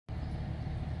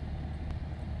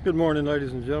Good morning,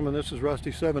 ladies and gentlemen. This is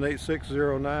Rusty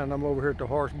 78609. I'm over here at the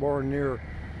horse barn near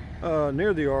the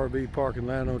RV park in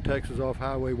LLANO, Texas, off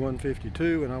Highway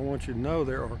 152, and I want you to know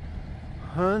there are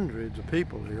hundreds of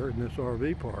people here in this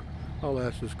RV park. I'll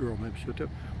ask this girl, maybe she'll tell.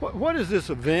 What is this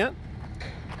event?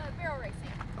 Barrel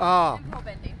racing. Ah. And pole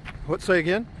bending. What, say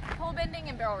again? Pole bending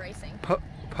and barrel racing.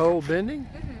 Pole bending?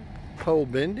 Mm-hmm. Pole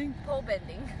bending? Pole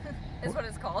bending is what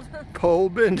it's called. Pole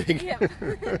bending? Yep.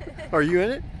 Are you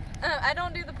in it? I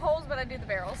don't do the poles, but I do the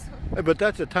barrels. But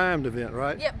that's a timed event,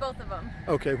 right? Yep, both of them.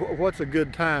 Okay, what's a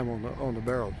good time on the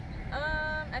barrels?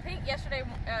 I think yesterday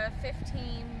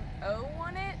 15:0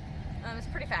 won it. It's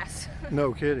pretty fast.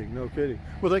 No kidding, no kidding.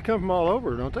 Well, they come from all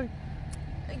over, don't they?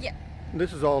 Yeah.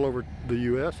 This is all over the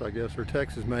U.S., I guess, or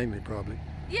Texas mainly, probably.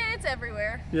 Yeah, it's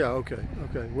everywhere. Yeah, okay.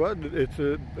 Well, it's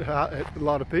a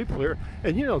lot of people here.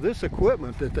 And you know, this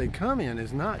equipment that they come in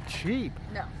is not cheap.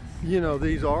 No. You know,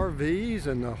 these RVs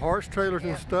and the horse trailers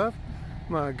and stuff,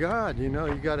 my God, you know,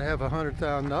 you got to have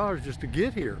 $100,000 just to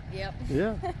get here. Yep.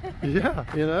 Yeah, yeah,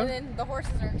 you know. And then the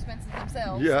horses are expensive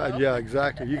themselves. Yeah, so. yeah,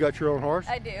 exactly. You got your own horse?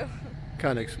 I do.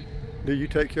 Do you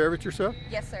take care of it yourself?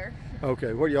 Yes, sir.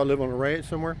 Okay, what, y'all live on a ranch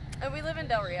somewhere? We live in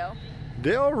Del Rio.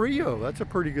 Del Rio, that's a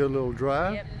pretty good little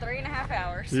drive. Yep, 3.5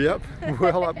 hours. Yep.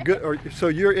 Well, I'm good. So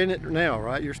you're in it now,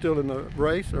 right? You're still in the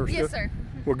race, or yes, still? sir.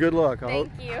 Well, good luck.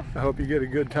 Thank you. I hope you get a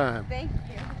good time. Thank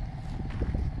you.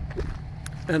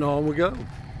 And on we go.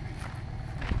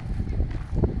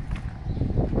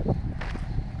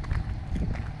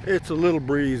 It's a little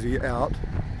breezy out,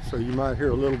 so you might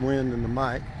hear a little wind in the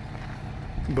mic.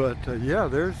 But yeah,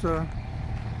 there's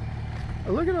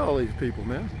look at all these people,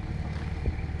 man.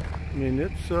 I mean,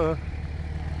 it's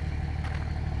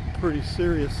pretty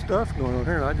serious stuff going on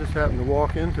here, and I just happened to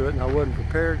walk into it, and I wasn't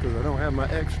prepared because I don't have my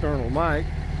external mic.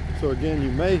 So again, you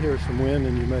may hear some wind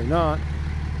and you may not.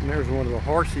 And there's one of the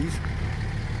horsies.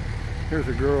 Here's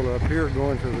a girl up here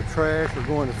going to the trash or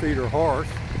going to feed her horse.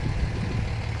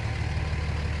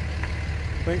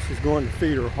 I think she's going to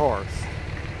feed her horse.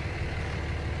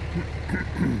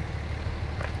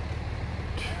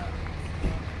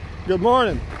 Good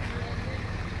morning.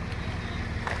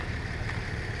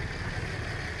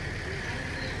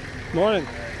 Morning.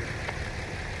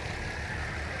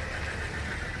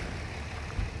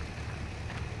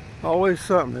 Always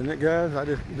something, isn't it, guys? I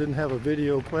just didn't have a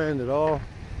video planned at all,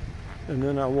 and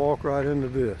then I walk right into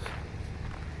this.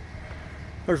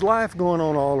 There's life going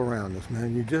on all around us,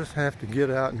 man. You just have to get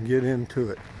out and get into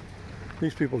it.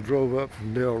 These people drove up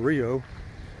from Del Rio.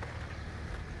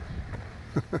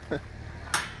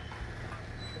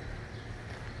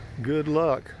 Good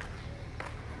luck.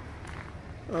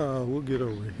 We'll get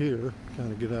over here,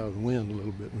 kind of get out of the wind a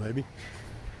little bit maybe.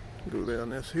 Go down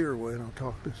this here way and I'll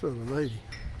talk to this other lady.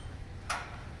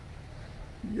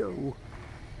 Yo.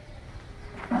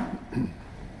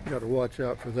 Got to watch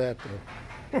out for that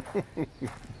though.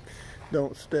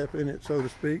 Don't step in it, so to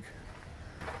speak.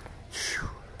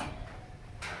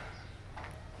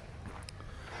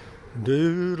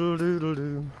 Doodle doodle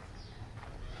doo.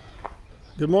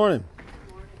 Good morning.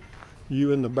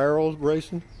 You in the barrels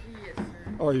racing? Yes, sir.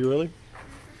 Are you really?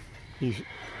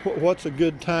 What's a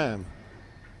good time?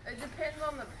 It depends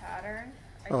on the pattern,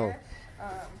 I guess.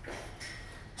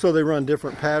 So they run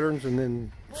different patterns and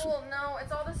then... Well, no,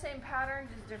 it's all the same pattern,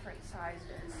 just different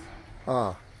sizes.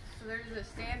 Ah. So there's a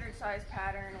standard size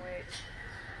pattern, which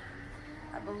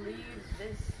I believe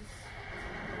this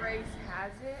race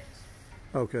has it.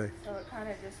 Okay. So it kind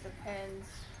of just depends.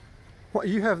 Well,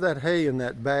 you have that hay in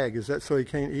that bag. Is that so he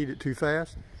can't eat it too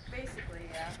fast? Basically,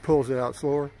 yeah. Just pulls it out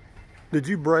slower. Did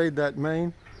you braid that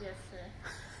mane? Yes,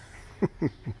 sir.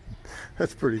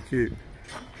 That's pretty cute.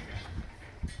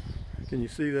 Can you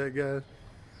see that, guys?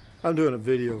 I'm doing a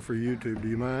video for YouTube. Do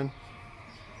you mind?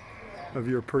 Yeah. Of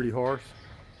your pretty horse.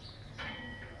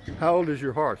 How old is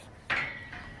your horse?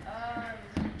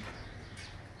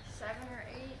 7 or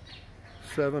 8.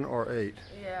 7 or 8.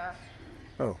 Yeah.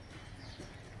 Oh.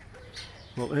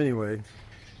 Well, anyway,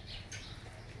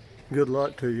 good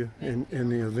luck to you in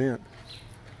the event,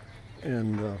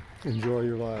 and enjoy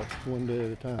your life one day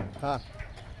at a time. Hi.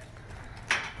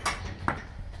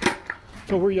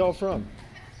 So where y'all from?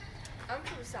 I'm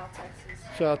from South Texas.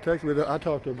 South Texas. I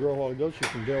talked to a girl a while ago. She's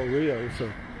from Del Rio,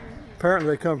 so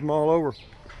apparently they come from all over.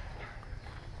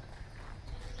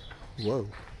 Whoa.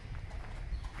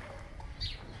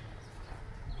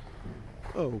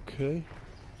 Okay.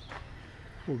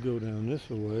 We'll go down this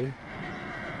way.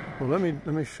 Well, let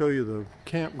me show you the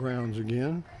campgrounds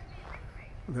again.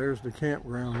 There's the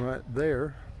campground right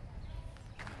there.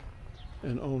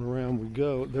 And on around we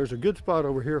go. There's a good spot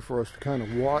over here for us to kind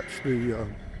of watch the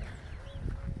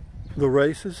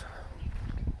races.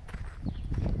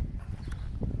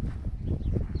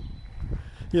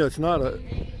 Yeah, it's not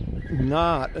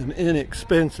an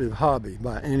inexpensive hobby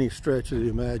by any stretch of the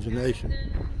imagination.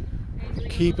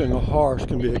 Keeping a horse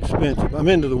can be expensive. I'm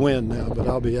into the wind now, but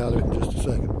I'll be out of it in just a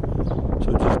second.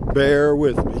 So just bear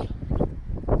with me.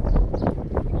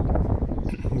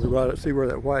 See where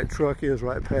that white truck is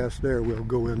right past there. We'll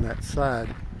go in that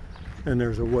side, and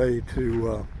there's a way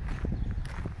to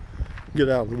get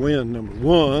out of the wind, number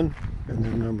one, and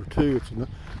then number two,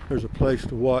 there's a place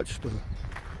to watch the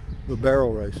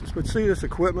barrel races. But see this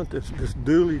equipment, this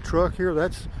dually truck here,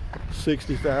 that's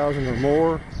 $60,000 or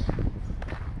more,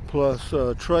 plus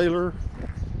trailer.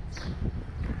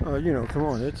 You know, come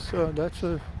on,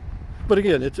 but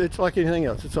again, it's like anything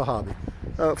else. It's a hobby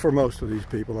for most of these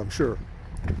people, I'm sure.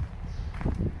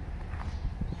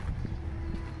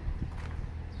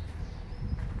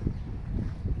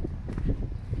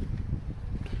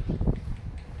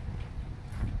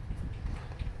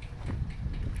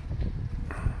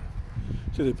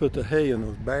 See, they put the hay in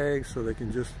those bags so they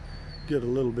can just get a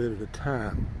little bit at a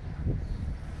time.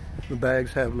 The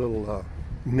bags have little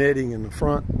netting in the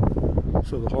front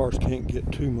so the horse can't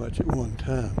get too much at one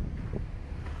time.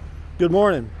 Good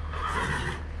morning.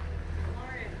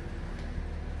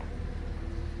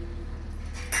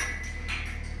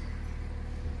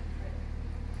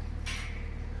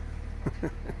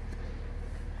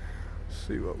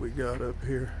 See what we got up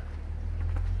here.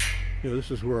 Yeah,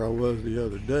 this is where I was the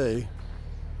other day,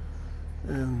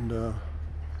 and well,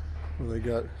 they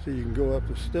got, see, you can go up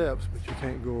the steps, but you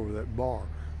can't go over that bar.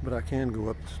 But I can go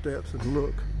up the steps and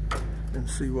look and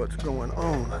see what's going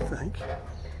on, I think.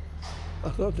 I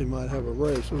thought they might have a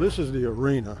race. So this is the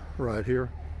arena right here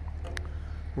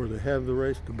where they have the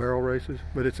race, the barrel races,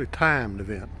 but it's a timed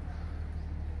event.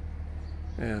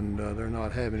 And they're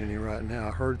not having any right now.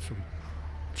 I heard some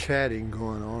chatting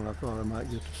going on. I thought I might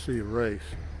get to see a race.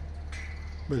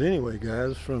 But anyway,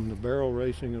 guys, from the barrel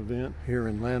racing event here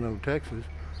in LLANO, Texas,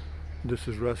 this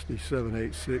is Rusty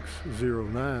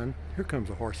 78609. Here comes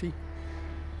a horsey.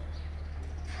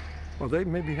 Well, they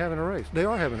may be having a race. They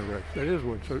are having a race. That is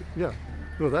what, so yeah.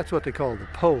 Well, that's what they call the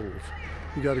poles.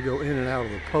 You got to go in and out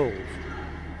of the poles.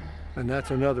 And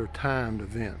that's another timed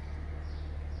event.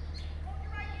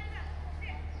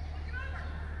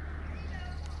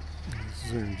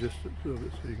 Zoom just a little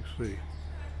bit so you can see.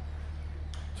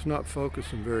 It's not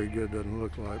focusing very good, doesn't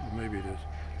look like, but maybe it is.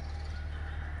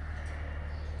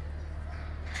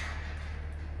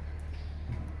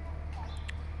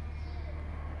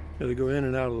 Yeah, they go in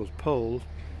and out of those poles,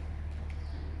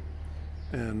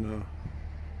 and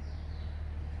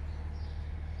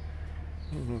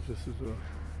I don't know if this is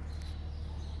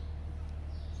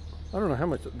I don't know how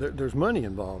much, there's money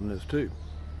involved in this too.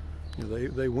 You know,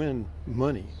 they win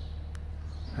money.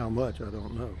 How much, I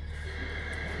don't know.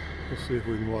 Let's see if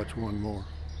we can watch one more.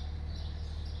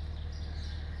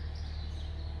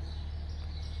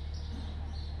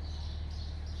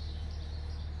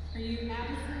 Are you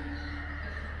absent?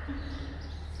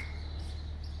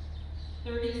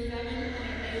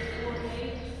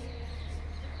 37.848.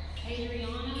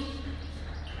 Adriana.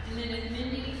 And then if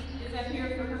Mindy is up here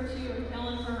for her two, or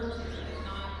Helen for her two. If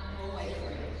not, we'll wait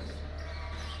for you.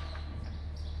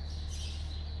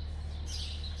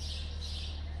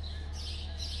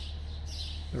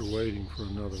 They're waiting for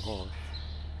another horse.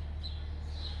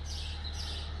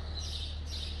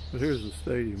 But here's the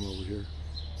stadium over here.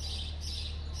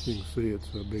 You can see it's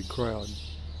a big crowd.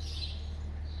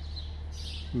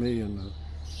 Me and a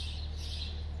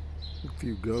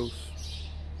few ghosts.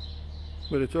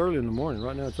 But it's early in the morning.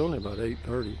 Right now it's only about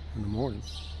 8:30 in the morning.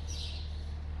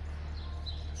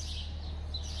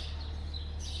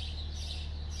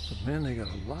 But man, they got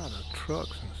a lot of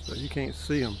trucks and stuff. You can't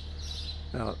see them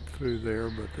out through there,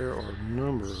 but there are a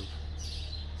number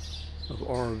of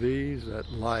RVs. That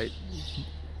light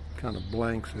kind of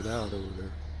blanks it out over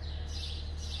there.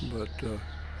 But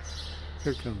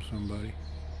here comes somebody.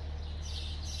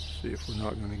 See if we're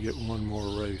not going to get one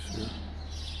more race here.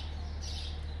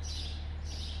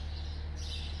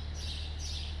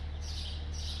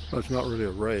 Well, it's not really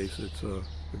a race. It's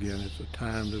again, it's a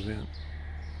timed event.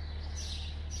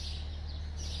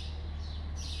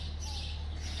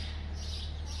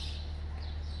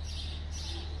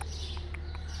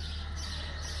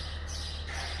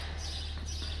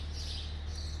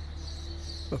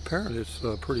 Apparently it's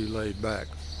pretty laid back.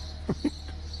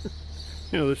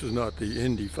 You know, this is not the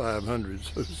Indy 500,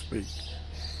 so to speak.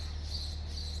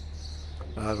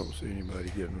 I don't see anybody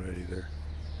getting ready there.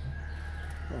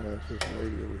 Oh, that's this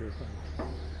lady over here.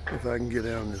 If I can get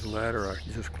down this ladder I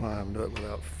just climbed up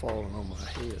without falling on my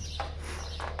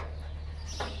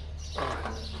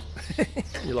head.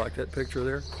 You like that picture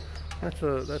there?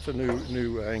 That's a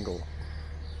new angle.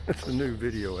 It's a new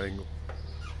video angle.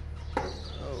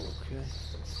 Okay.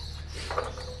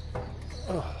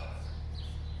 Oh.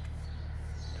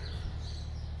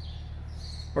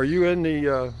 Are you in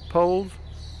the poles?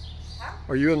 Huh?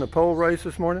 Are you in the pole race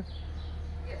this morning?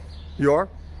 Yes. You are?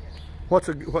 What's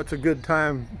a good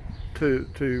time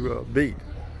to beat?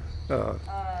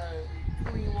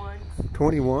 21.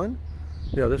 21?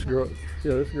 Yeah, this girl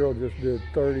just did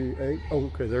 38. Oh,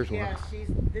 okay, there's one. Yeah,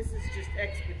 this is just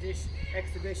exhibition.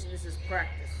 This is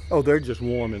practice. Oh, they're just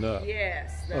warming up.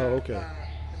 Yes. Oh, okay.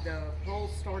 The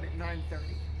polls start at 9:30.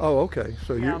 Oh, okay.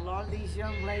 So yeah, a lot of these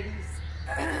young ladies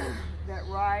that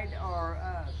ride are,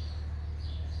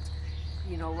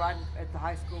 riding at the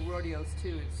high school rodeos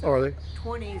too. So are they?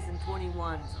 20s and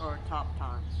 21s are top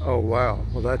time. Oh wow.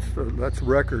 Well, that's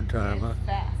record time, huh? It's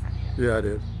fast. Yeah, it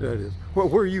is. Yeah, it is. Well,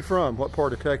 where are you from? What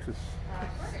part of Texas?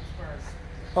 Fredericksburg.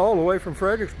 All the way from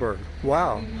Fredericksburg.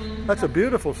 Wow. That's a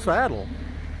beautiful saddle.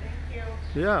 Thank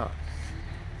you. Yeah.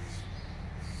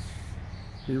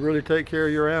 You really take care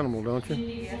of your animal, don't you?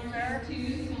 Yes,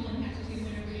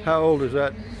 sir. How old is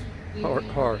that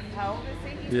horse? How old is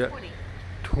he? He's Yeah. 20.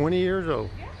 20 years old.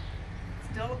 Yeah.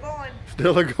 Still going.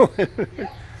 Still a going.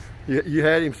 Yep. You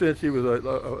had him since he was a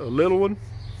little one?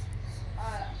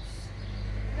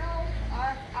 No,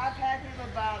 I've had him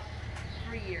about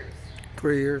 3 years.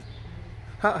 3 years.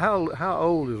 How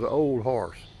old is an old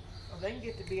horse? Well, they can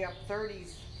get to be up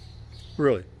 30s.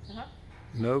 Really? Uh-huh.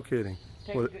 No kidding.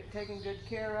 Taken good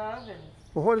care of, and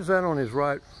Well, what is that on his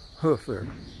right hoof there?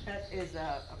 that is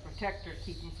a protector to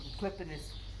keep him from clipping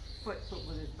his foot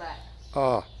with his back.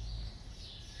 Ah,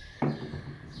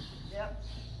 Yep.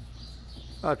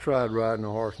 I tried riding a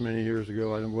horse many years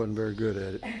ago. I wasn't very good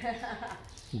at it.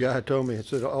 The guy told me, he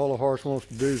said, all a horse wants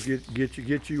to do is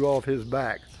get you off his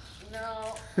back.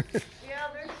 No. Yeah,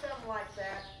 there's something like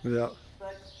that. Yeah.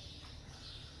 But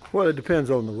Well, it depends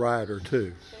on the rider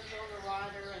too. depends on the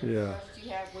rider and Yeah. the trust you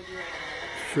have with your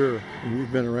animal. Sure. And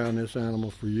you've been around this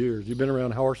animal for years. You've been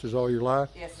around horses all your life?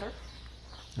 Yes, sir.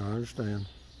 I understand.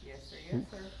 Yes, sir. Yes,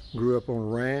 sir. Grew up on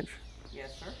a ranch?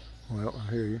 Yes, sir. Well,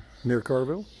 I hear you. Near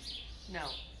Carville? No.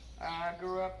 I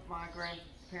grew up, my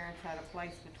grandparents had a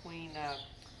place between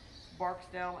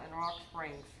Barksdale and Rock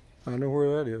Springs. I know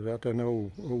where that is, out there in the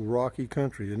old rocky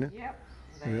country, isn't it? Yep.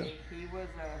 He was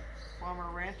a farmer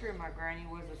rancher, and my granny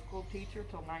was a school teacher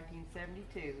till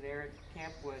 1972 there at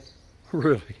Camp Wood.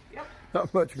 Really? Yep.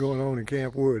 Not much going on in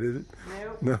Camp Wood, is it?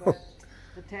 No. No. But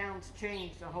the town's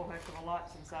changed a whole heck of a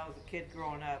lot since I was a kid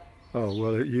growing up. Oh,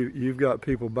 well, you've got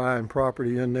people buying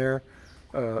property in there.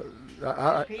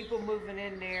 People moving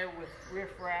in there with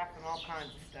riffraff and all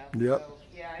kinds of stuff. Yep. So,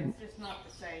 yeah, it's just not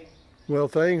the same. Well,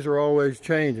 things are always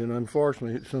changing.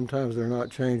 Unfortunately, sometimes they're not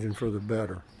changing for the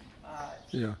better.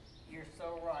 Yeah. You're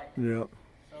so right. Yeah.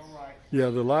 So right. Yeah,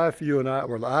 the life you and I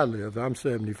lived, I'm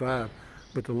 75,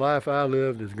 but the life I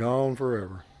lived is gone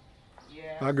forever.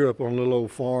 Yeah. I grew up on a little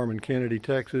old farm in Kennedy,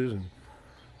 Texas, and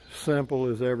simple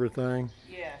as everything.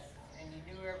 Yes. And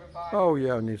you knew everybody. Oh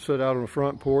yeah, and you sit out on the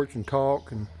front porch and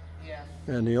talk, and Yes.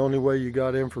 the only way you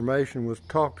got information was to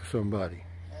talk to somebody.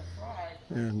 That's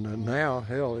right. And now,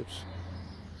 hell,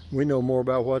 we know more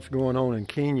about what's going on in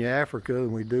Kenya, Africa,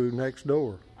 than we do next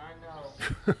door. I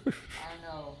know. I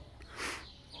know.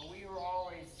 Well, we were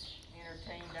always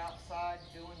entertained outside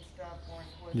doing stuff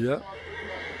when Yep.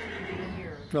 TV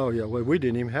here. Oh yeah, well, we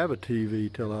didn't even have a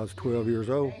TV till I was 12 years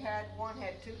old. They had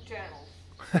two channels.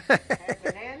 Had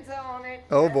Bonanza on it.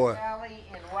 Oh, Death boy. Valley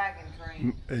and Wagon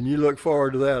Train. And you look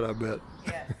forward to that, I bet.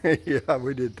 Yes. Yeah,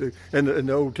 we did too. And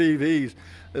the old TVs,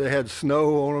 they had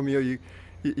snow on them.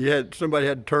 Somebody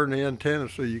had to turn the antenna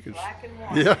so you could. Black and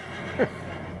white. Yeah.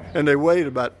 And they weighed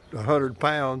about 100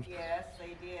 pounds. Yes,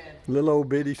 they did. Little old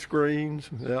bitty screens.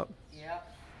 Yep.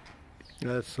 Yep.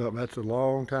 That's something. That's a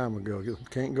long time ago.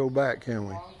 Can't go back, can we?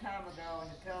 A long time ago, and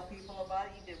to tell people about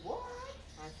it, you did what?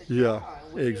 I said, Yeah,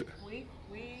 we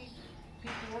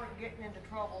people weren't getting into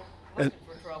trouble, looking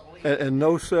for trouble either. And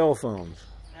no cell phones.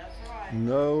 That's right.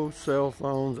 No cell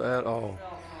phones at all.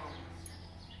 Cell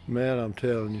phone. Man, I'm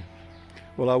telling you.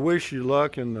 Well, I wish you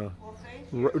luck in the. Well,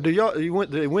 thank you. Do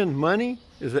they win money?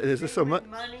 Is this so much?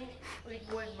 Money, we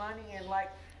win money, and like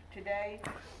today,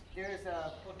 there's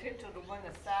a potential to win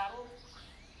a saddle.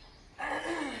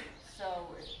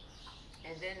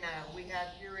 And then we have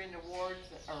year-end awards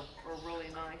that are really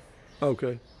nice.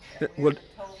 Okay. We Well, have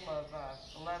a total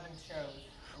of 11 shows.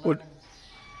 Well- 11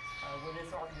 with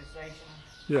this organization.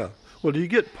 yeah. Well, do you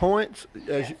get points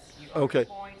as Yes, you earn okay.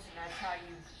 points, and that's how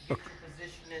you get your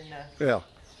position in the Yeah.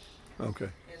 Okay.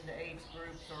 age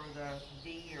groups or the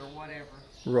D or whatever.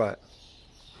 Right.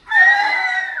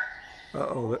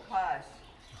 Uh-oh. Hush.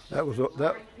 That was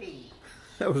that. Repeat.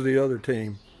 That was the other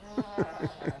team.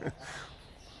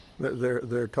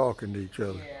 They're talking to each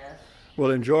other. Yes.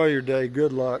 Well, enjoy your day.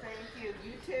 Good luck. Thank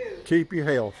you. You too. Keep your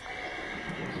health.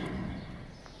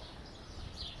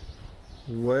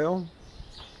 Well,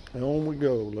 on we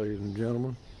go, ladies and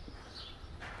gentlemen.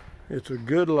 It's a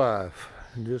good life,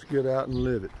 and just get out and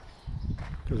live it,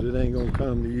 because it ain't gonna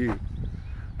come to you.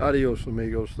 Adios,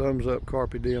 amigos. Thumbs up,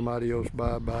 carpe diem, adios,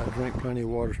 bye-bye. Drink plenty of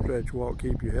water, stretch, walk,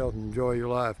 keep your health, and enjoy your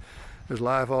life. There's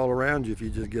life all around you if you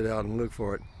just get out and look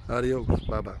for it. Adios,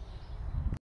 bye-bye.